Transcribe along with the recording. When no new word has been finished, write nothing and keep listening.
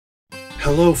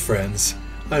Hello friends,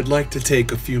 I'd like to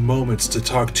take a few moments to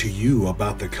talk to you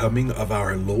about the coming of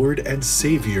our Lord and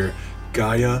Savior,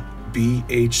 Gaia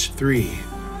BH3,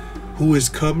 who is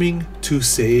coming to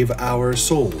save our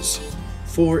souls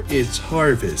for its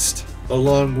harvest,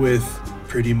 along with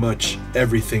pretty much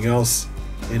everything else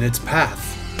in its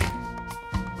path.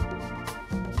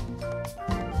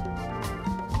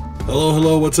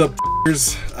 Hello, what's up,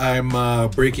 f***ers? I'm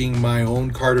breaking my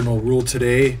own cardinal rule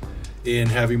today in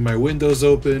having my windows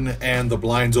open and the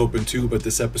blinds open too, but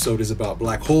this episode is about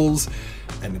black holes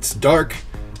and it's dark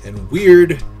and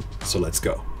weird, so let's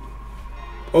go.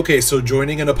 Okay, so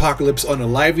joining an apocalypse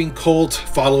unaliving cult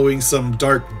following some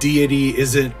dark deity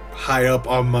isn't high up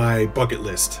on my bucket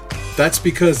list. That's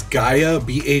because Gaia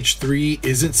BH3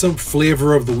 isn't some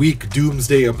flavor of the week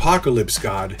doomsday apocalypse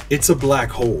god, it's a black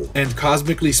hole. And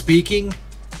cosmically speaking,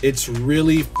 it's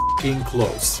really f***ing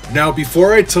close. Now,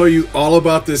 before I tell you all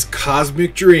about this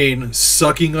cosmic drain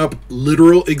sucking up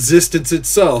literal existence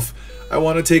itself, I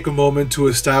want to take a moment to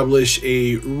establish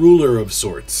a ruler of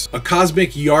sorts. A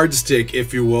cosmic yardstick,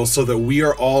 if you will, so that we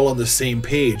are all on the same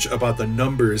page about the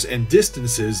numbers and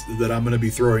distances that I'm going to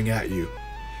be throwing at you.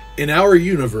 In our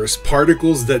universe,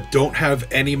 particles that don't have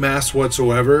any mass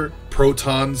whatsoever,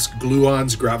 protons,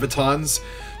 gluons, gravitons,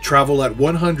 travel at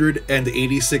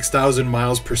 186,000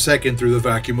 miles per second through the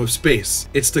vacuum of space.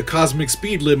 It's the cosmic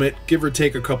speed limit, give or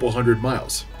take a couple hundred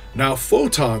miles. Now,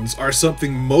 photons are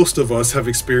something most of us have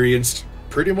experienced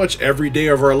pretty much every day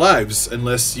of our lives,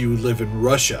 unless you live in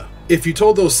Russia. If you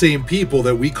told those same people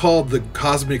that we called the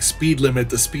cosmic speed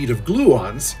limit the speed of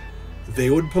gluons,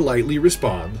 they would politely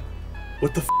respond,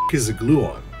 "What the f*** is a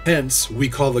gluon?" Hence, we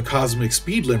call the cosmic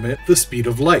speed limit the speed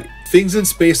of light. Things in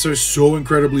space are so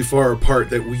incredibly far apart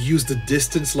that we use the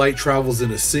distance light travels in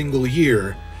a single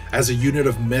year as a unit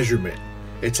of measurement.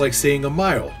 It's like saying a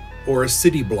mile or a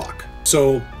city block.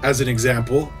 So, as an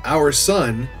example, our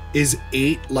sun is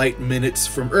 8 light minutes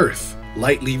from Earth.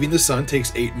 Light leaving the sun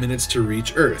takes 8 minutes to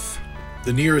reach Earth.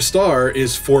 The nearest star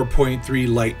is 4.3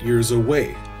 light years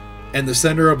away. And the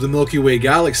center of the Milky Way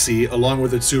galaxy, along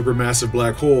with its supermassive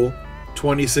black hole,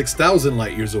 26,000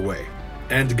 light years away.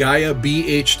 And Gaia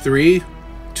BH3,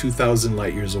 2,000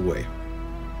 light years away.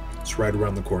 It's right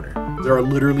around the corner. There are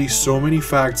literally so many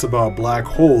facts about black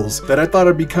holes that I thought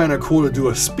it'd be kind of cool to do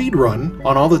a speed run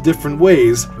on all the different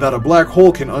ways that a black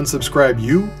hole can unsubscribe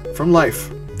you from life.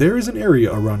 There is an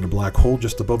area around a black hole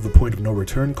just above the point of no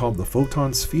return called the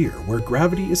photon sphere, where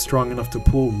gravity is strong enough to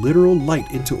pull literal light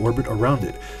into orbit around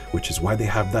it, which is why they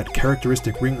have that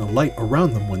characteristic ring of light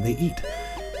around them when they eat.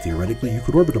 Theoretically, you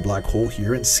could orbit a black hole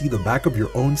here and see the back of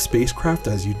your own spacecraft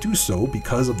as you do so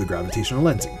because of the gravitational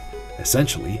lensing.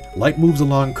 Essentially, light moves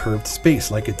along curved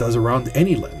space like it does around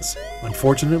any lens.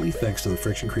 Unfortunately, thanks to the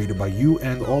friction created by you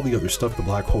and all the other stuff the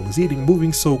black hole is eating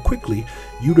moving so quickly,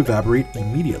 you'd evaporate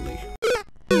immediately.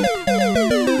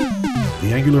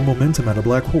 The angular momentum at a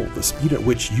black hole, the speed at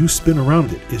which you spin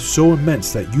around it, is so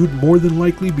immense that you'd more than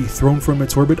likely be thrown from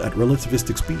its orbit at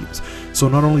relativistic speeds. So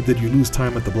not only did you lose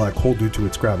time at the black hole due to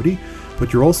its gravity,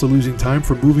 but you're also losing time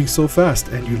from moving so fast,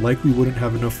 and you likely wouldn't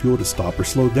have enough fuel to stop or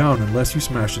slow down unless you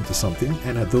smashed into something,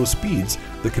 and at those speeds,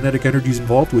 the kinetic energies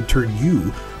involved would turn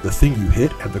you, the thing you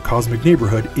hit, and the cosmic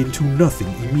neighborhood into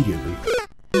nothing immediately.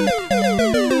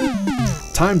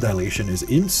 Time dilation is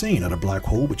insane at a black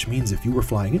hole, which means if you were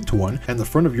flying into one and the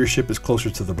front of your ship is closer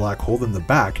to the black hole than the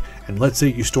back, and let's say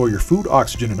you store your food,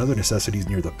 oxygen, and other necessities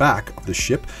near the back of the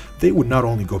ship, they would not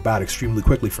only go bad extremely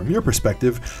quickly from your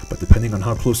perspective, but depending on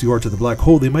how close you are to the black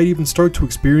hole, they might even start to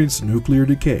experience nuclear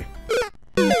decay.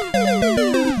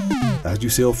 As you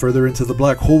sail further into the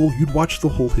black hole, you'd watch the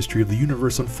whole history of the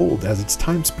universe unfold as its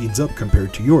time speeds up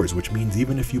compared to yours, which means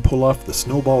even if you pull off the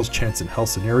snowball's chance in hell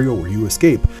scenario where you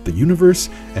escape, the universe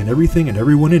and everything and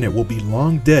everyone in it will be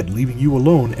long dead, leaving you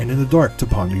alone and in the dark to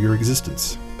ponder your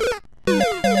existence.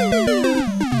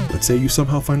 Let's say you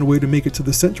somehow find a way to make it to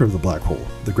the center of the black hole.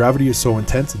 The gravity is so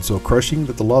intense and so crushing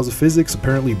that the laws of physics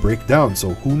apparently break down,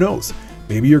 so who knows?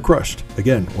 Maybe you're crushed,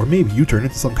 again, or maybe you turn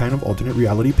into some kind of alternate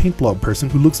reality paint blob person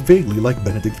who looks vaguely like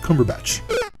Benedict Cumberbatch.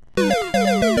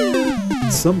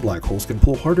 Some black holes can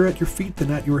pull harder at your feet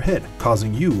than at your head,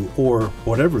 causing you, or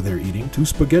whatever they're eating, to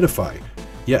spaghettify.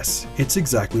 Yes, it's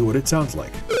exactly what it sounds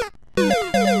like.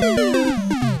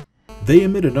 They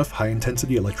emit enough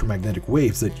high-intensity electromagnetic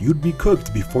waves that you'd be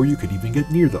cooked before you could even get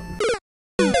near them.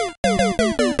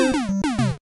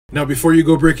 Now, before you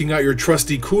go breaking out your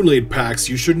trusty Kool-Aid packs,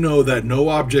 you should know that no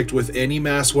object with any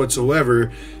mass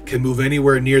whatsoever can move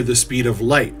anywhere near the speed of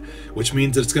light, which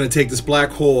means that it's going to take this black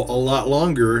hole a lot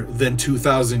longer than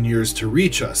 2,000 years to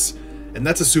reach us. And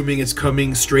that's assuming it's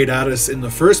coming straight at us in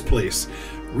the first place.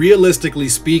 Realistically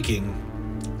speaking,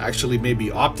 Actually,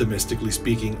 maybe optimistically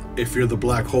speaking, if you're the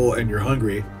black hole and you're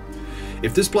hungry.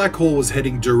 If this black hole was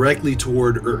heading directly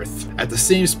toward Earth, at the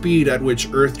same speed at which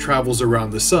Earth travels around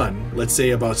the sun, let's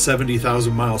say about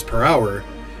 70,000 miles per hour,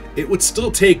 it would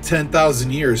still take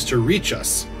 10,000 years to reach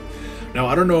us. Now,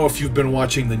 I don't know if you've been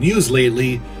watching the news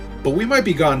lately, but we might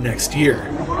be gone next year.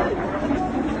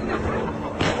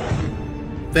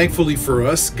 Thankfully for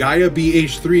us, Gaia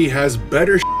BH3 has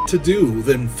better to do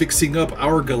than fixing up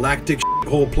our galactic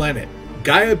hole planet.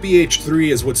 Gaia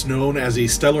BH3 is what's known as a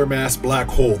stellar mass black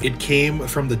hole. It came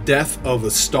from the death of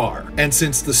a star. And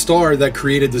since the star that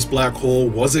created this black hole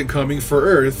wasn't coming for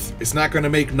Earth, it's not going to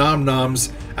make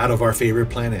nom-noms out of our favorite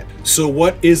planet. So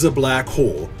what is a black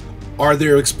hole? Are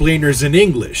there explainers in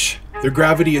English? Their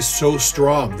gravity is so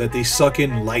strong that they suck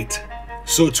in light.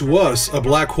 So to us, a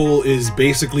black hole is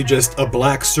basically just a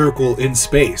black circle in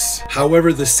space.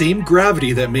 However, the same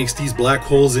gravity that makes these black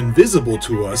holes invisible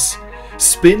to us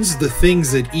spins the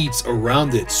things it eats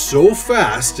around it so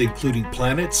fast, including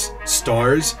planets,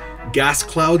 stars, gas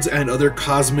clouds, and other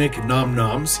cosmic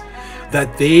nom-noms,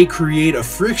 that they create a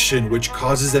friction which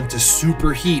causes them to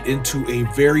superheat into a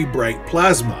very bright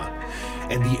plasma.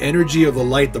 And the energy of the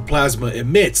light the plasma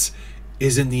emits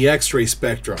is in the X-ray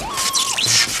spectrum.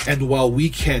 And while we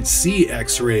can't see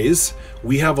X-rays,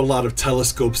 we have a lot of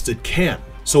telescopes that can.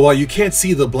 So while you can't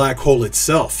see the black hole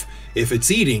itself, if it's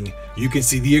eating, you can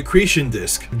see the accretion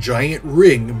disk, a giant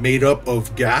ring made up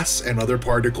of gas and other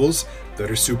particles that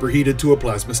are superheated to a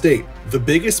plasma state. The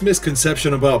biggest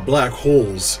misconception about black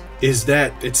holes is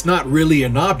that it's not really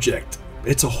an object,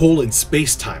 it's a hole in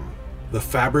space-time, the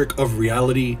fabric of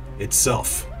reality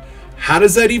itself. How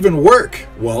does that even work?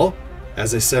 Well,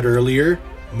 as I said earlier,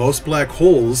 most black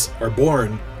holes are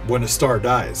born when a star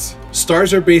dies.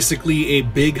 Stars are basically a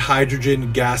big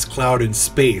hydrogen gas cloud in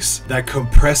space that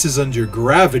compresses under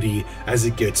gravity as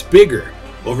it gets bigger.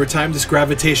 Over time, this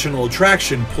gravitational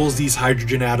attraction pulls these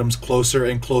hydrogen atoms closer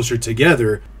and closer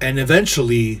together, and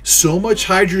eventually so much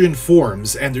hydrogen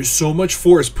forms and there's so much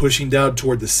force pushing down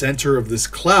toward the center of this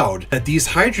cloud that these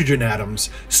hydrogen atoms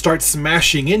start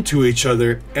smashing into each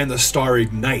other and the star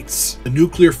ignites. The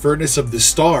nuclear furnace of the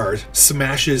star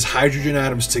smashes hydrogen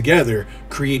atoms together,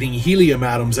 creating helium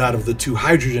atoms out of the two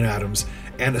hydrogen atoms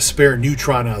and a spare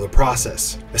neutron out of the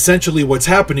process. Essentially what's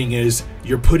happening is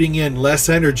you're putting in less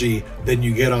energy than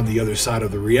you get on the other side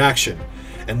of the reaction.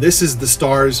 And this is the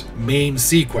star's main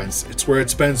sequence. It's where it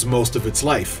spends most of its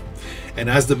life. And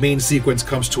as the main sequence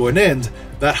comes to an end,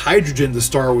 that hydrogen the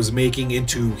star was making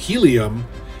into helium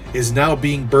is now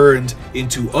being burned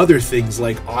into other things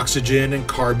like oxygen and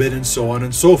carbon and so on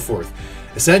and so forth.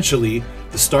 Essentially,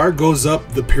 the star goes up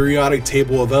the periodic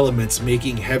table of elements,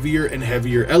 making heavier and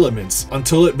heavier elements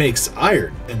until it makes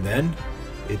iron, and then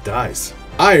it dies.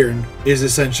 Iron is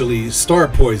essentially star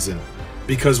poison,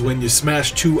 because when you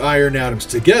smash two iron atoms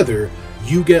together,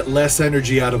 you get less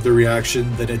energy out of the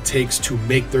reaction than it takes to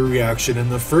make the reaction in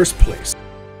the first place.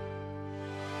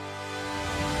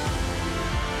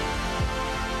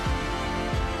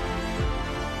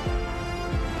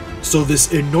 So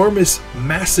this enormous,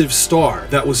 massive star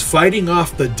that was fighting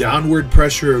off the downward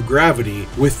pressure of gravity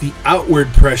with the outward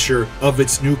pressure of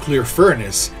its nuclear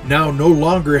furnace now no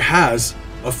longer has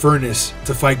a furnace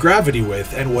to fight gravity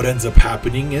with, and what ends up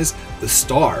happening is the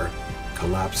star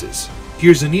collapses.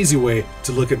 Here's an easy way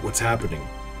to look at what's happening.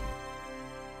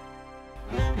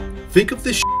 Think of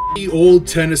this shitty old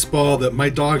tennis ball that my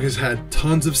dog has had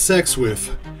tons of sex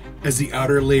with as the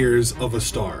outer layers of a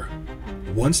star.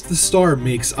 Once the star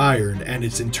makes iron and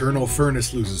its internal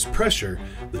furnace loses pressure,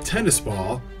 the tennis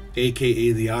ball,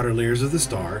 aka the outer layers of the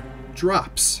star,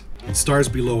 drops. In stars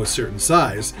below a certain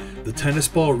size, the tennis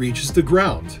ball reaches the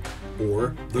ground,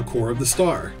 or the core of the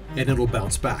star, and it'll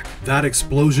bounce back. That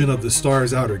explosion of the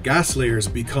star's outer gas layers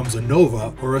becomes a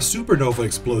nova or a supernova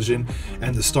explosion,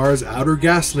 and the star's outer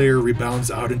gas layer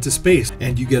rebounds out into space,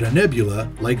 and you get a nebula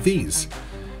like these.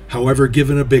 However,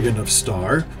 given a big enough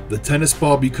star, the tennis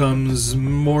ball becomes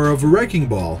more of a wrecking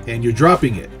ball, and you're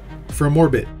dropping it from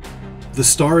orbit. The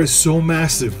star is so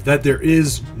massive that there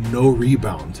is no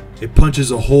rebound. It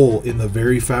punches a hole in the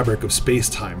very fabric of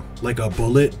space-time, like a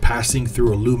bullet passing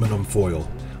through aluminum foil.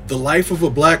 The life of a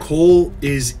black hole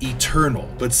is eternal,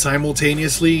 but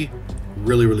simultaneously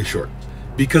really short.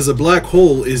 Because a black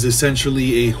hole is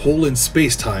essentially a hole in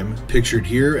space-time, pictured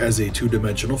here as a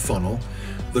two-dimensional funnel.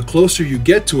 The closer you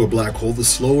get to a black hole, the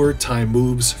slower time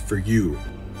moves for you.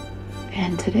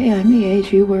 And today I'm the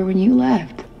age you were when you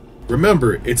left.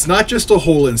 Remember, it's not just a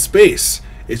hole in space,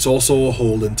 it's also a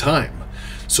hole in time.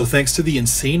 So thanks to the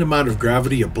insane amount of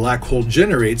gravity a black hole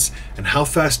generates and how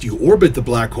fast you orbit the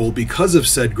black hole because of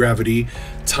said gravity,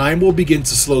 time will begin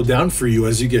to slow down for you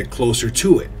as you get closer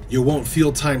to it. You won't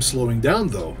feel time slowing down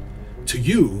though. To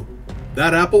you,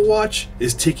 that Apple Watch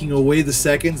is ticking away the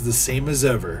seconds the same as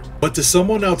ever. But to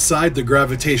someone outside the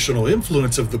gravitational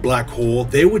influence of the black hole,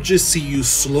 they would just see you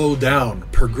slow down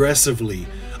progressively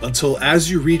until as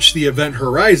you reach the event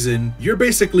horizon, you're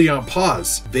basically on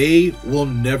pause. They will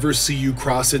never see you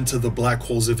cross into the black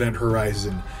hole's event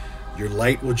horizon. Your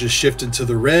light will just shift into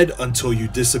the red until you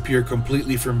disappear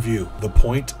completely from view, the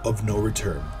point of no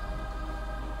return.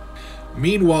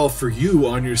 Meanwhile, for you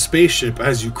on your spaceship,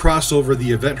 as you cross over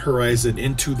the event horizon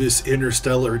into this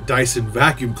interstellar Dyson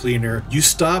vacuum cleaner, you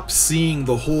stop seeing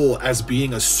the hole as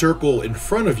being a circle in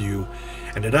front of you,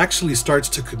 and it actually starts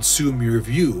to consume your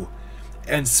view.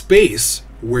 And space,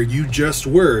 where you just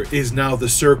were, is now the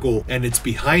circle and it's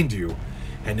behind you.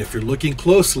 And if you're looking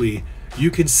closely,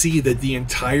 you can see that the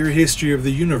entire history of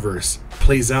the universe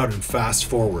plays out in fast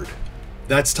forward.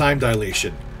 That's time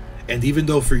dilation. And even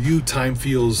though for you time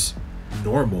feels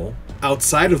normal,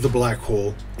 outside of the black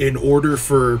hole, in order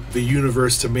for the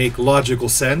universe to make logical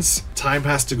sense, time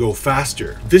has to go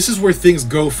faster. This is where things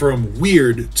go from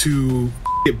weird to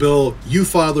Bill, you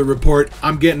file the report,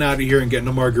 I'm getting out of here and getting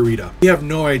a margarita. We have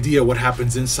no idea what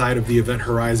happens inside of the event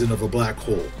horizon of a black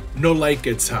hole. No light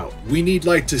gets out. We need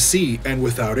light to see, and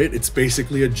without it, it's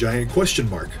basically a giant question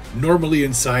mark. Normally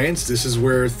in science, this is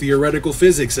where theoretical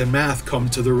physics and math come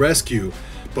to the rescue,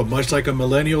 but much like a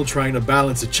millennial trying to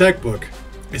balance a checkbook,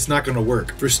 it's not going to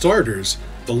work. For starters,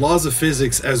 the laws of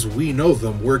physics as we know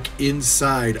them work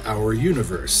inside our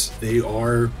universe. They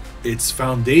are its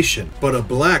foundation. But a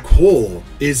black hole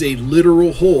is a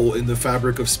literal hole in the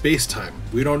fabric of space-time.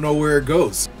 We don't know where it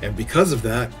goes. And because of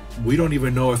that, we don't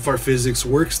even know if our physics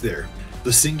works there.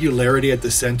 The singularity at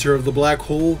the center of the black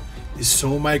hole is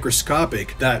so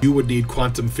microscopic that you would need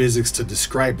quantum physics to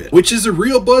describe it. Which is a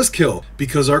real buzzkill,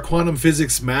 because our quantum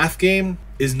physics math game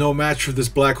is no match for this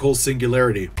black hole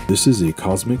singularity. This is a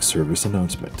cosmic service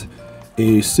announcement.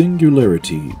 A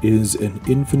singularity is an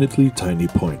infinitely tiny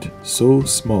point, so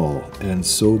small and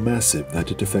so massive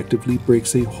that it effectively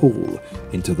breaks a hole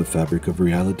into the fabric of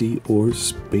reality or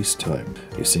space-time.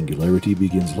 A singularity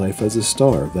begins life as a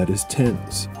star that is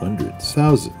tens, hundreds,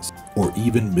 thousands, or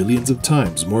even millions of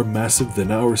times more massive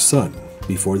than our sun,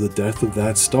 before the death of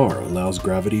that star allows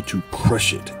gravity to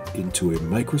crush it into a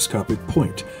microscopic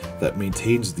point that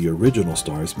maintains the original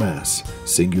star's mass.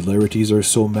 Singularities are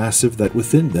so massive that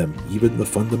within them, even the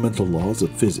fundamental laws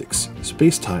of physics,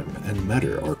 space-time, and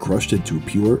matter are crushed into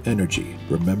pure energy.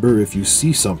 Remember, if you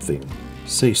see something,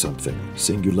 say something.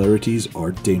 Singularities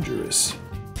are dangerous.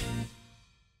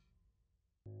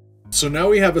 So now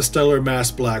we have a stellar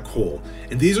mass black hole,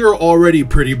 and these are already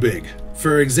pretty big.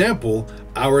 For example,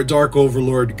 our dark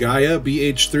overlord Gaia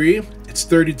BH3, it's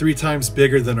 33 times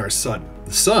bigger than our sun.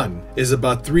 The sun is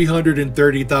about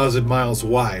 330,000 miles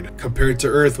wide, compared to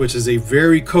Earth, which is a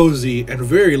very cozy and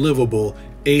very livable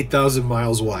 8,000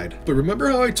 miles wide. But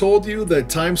remember how I told you that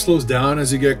time slows down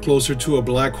as you get closer to a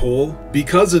black hole?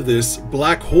 Because of this,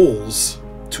 black holes,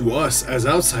 to us as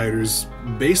outsiders,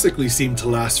 basically seem to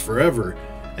last forever.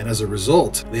 And as a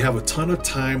result, they have a ton of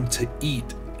time to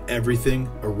eat everything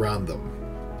around them.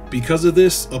 Because of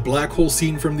this, a black hole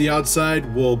seen from the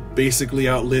outside will basically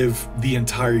outlive the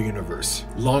entire universe.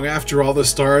 Long after all the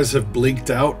stars have blinked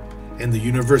out and the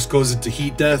universe goes into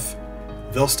heat death,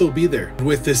 they'll still be there.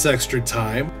 With this extra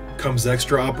time comes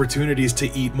extra opportunities to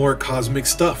eat more cosmic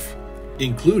stuff,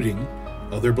 including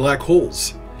other black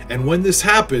holes. And when this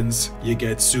happens, you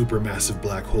get supermassive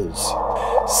black holes.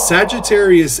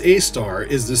 Sagittarius A star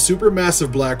is the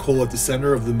supermassive black hole at the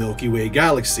center of the Milky Way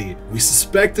galaxy. We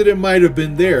suspected it might have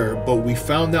been there, but we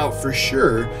found out for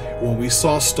sure when we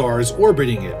saw stars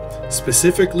orbiting it.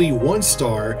 Specifically, one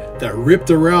star that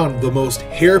ripped around the most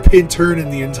hairpin turn in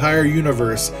the entire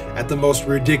universe at the most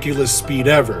ridiculous speed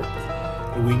ever.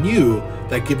 And we knew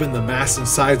that given the mass and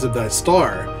size of that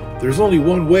star, there's only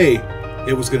one way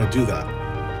it was going to do that.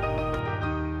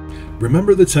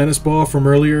 Remember the tennis ball from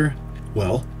earlier?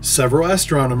 Well, several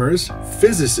astronomers,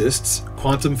 physicists,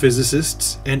 quantum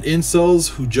physicists, and incels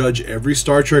who judge every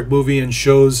Star Trek movie and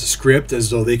show's script as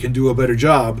though they can do a better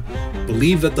job,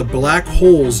 believe that the black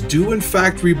holes do in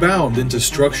fact rebound into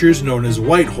structures known as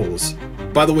white holes.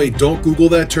 By the way, don't Google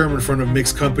that term in front of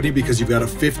mixed company because you've got a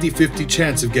 50-50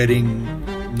 chance of getting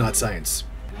not science.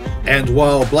 And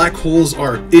while black holes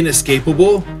are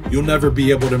inescapable, you'll never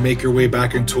be able to make your way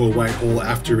back into a white hole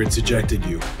after it's ejected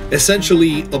you.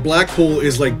 Essentially, a black hole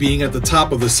is like being at the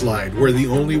top of the slide, where the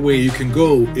only way you can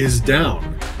go is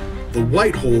down. The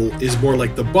white hole is more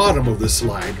like the bottom of the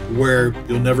slide, where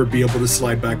you'll never be able to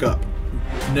slide back up.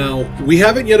 Now, we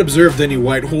haven't yet observed any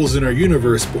white holes in our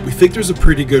universe, but we think there's a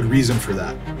pretty good reason for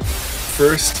that.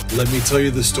 First, let me tell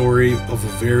you the story of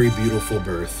a very beautiful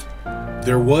birth.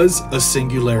 There was a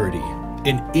singularity,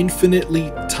 an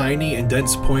infinitely tiny and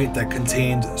dense point that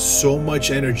contained so much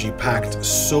energy packed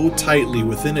so tightly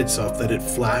within itself that it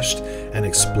flashed and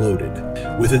exploded.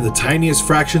 Within the tiniest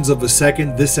fractions of a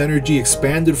second, this energy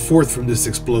expanded forth from this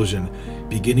explosion,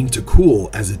 beginning to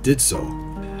cool as it did so.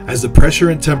 As the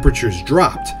pressure and temperatures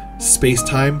dropped,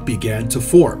 space-time began to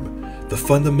form. The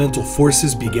fundamental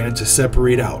forces began to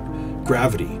separate out: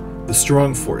 gravity, the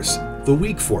strong force, the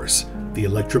weak force, the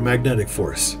electromagnetic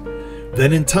force.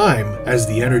 Then in time, as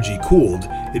the energy cooled,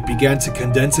 it began to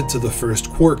condense into the first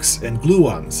quarks and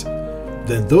gluons.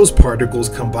 Then those particles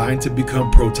combined to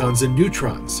become protons and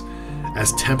neutrons.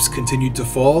 As temps continued to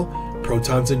fall,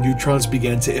 protons and neutrons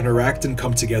began to interact and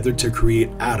come together to create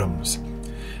atoms.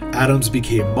 Atoms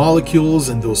became molecules,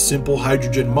 and those simple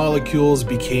hydrogen molecules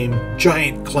became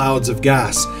giant clouds of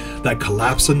gas that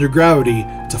collapsed under gravity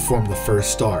to form the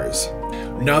first stars.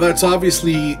 Now that's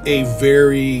obviously a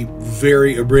very,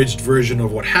 very abridged version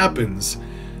of what happens,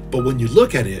 but when you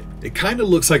look at it, it kind of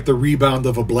looks like the rebound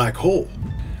of a black hole.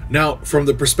 Now, from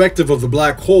the perspective of the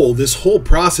black hole, this whole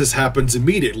process happens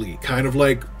immediately, kind of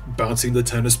like bouncing the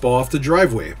tennis ball off the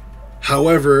driveway.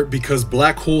 However, because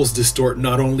black holes distort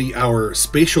not only our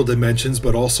spatial dimensions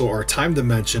but also our time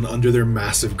dimension under their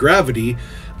massive gravity,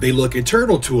 they look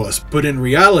eternal to us, but in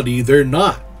reality they're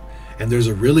not. And there's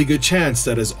a really good chance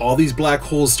that as all these black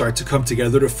holes start to come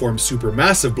together to form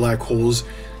supermassive black holes,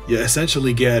 you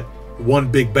essentially get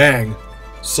one big bang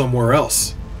somewhere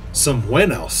else,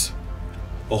 somewhen else,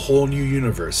 a whole new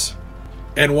universe.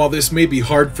 And while this may be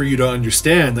hard for you to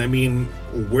understand, I mean,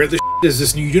 where the is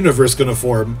this new universe gonna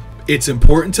form? It's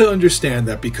important to understand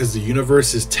that because the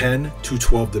universe is 10 to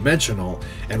 12 dimensional,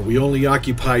 and we only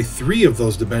occupy 3 of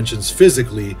those dimensions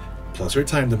physically, plus our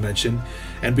time dimension,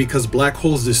 and because black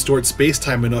holes distort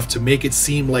space-time enough to make it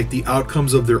seem like the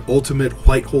outcomes of their ultimate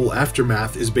white hole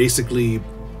aftermath is basically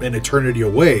an eternity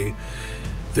away,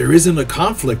 there isn't a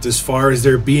conflict as far as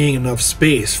there being enough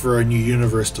space for a new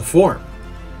universe to form.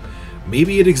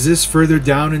 Maybe it exists further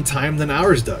down in time than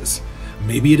ours does.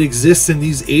 Maybe it exists in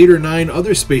these 8 or 9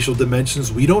 other spatial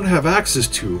dimensions we don't have access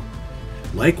to.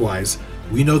 Likewise,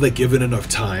 we know that given enough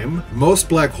time, most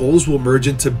black holes will merge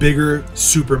into bigger,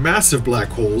 supermassive black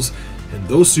holes, and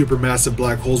those supermassive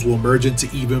black holes will merge into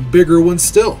even bigger ones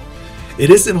still. It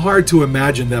isn't hard to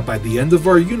imagine that by the end of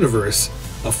our universe,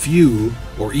 a few,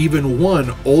 or even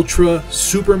one ultra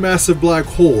supermassive black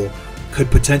hole could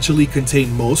potentially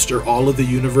contain most or all of the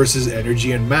universe's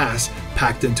energy and mass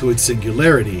packed into its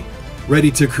singularity,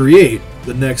 ready to create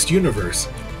the next universe,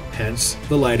 hence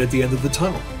the light at the end of the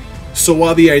tunnel. So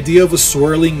while the idea of a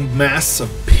swirling mass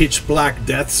of pitch black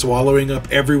death swallowing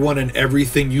up everyone and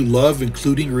everything you love,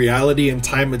 including reality and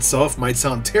time itself, might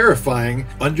sound terrifying,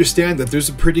 understand that there's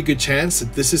a pretty good chance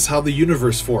that this is how the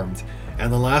universe formed,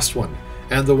 and the last one,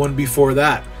 and the one before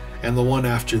that, and the one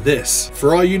after this.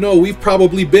 For all you know, we've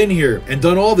probably been here and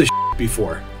done all this shit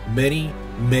before, many,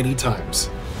 many times.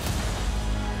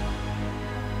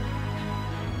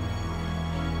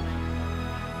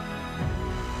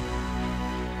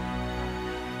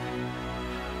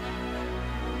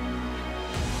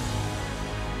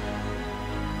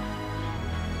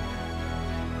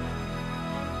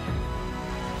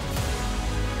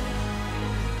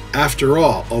 After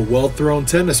all, a well-thrown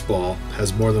tennis ball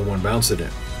has more than one bounce in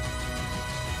it.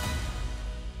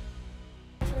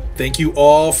 Thank you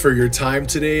all for your time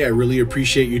today. I really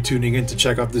appreciate you tuning in to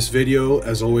check out this video.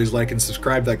 As always, like and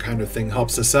subscribe. That kind of thing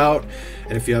helps us out.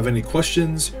 And if you have any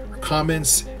questions or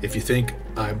comments, if you think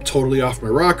I'm totally off my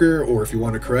rocker, or if you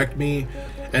want to correct me,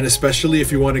 and especially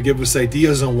if you want to give us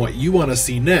ideas on what you want to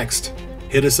see next,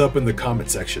 hit us up in the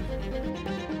comment section.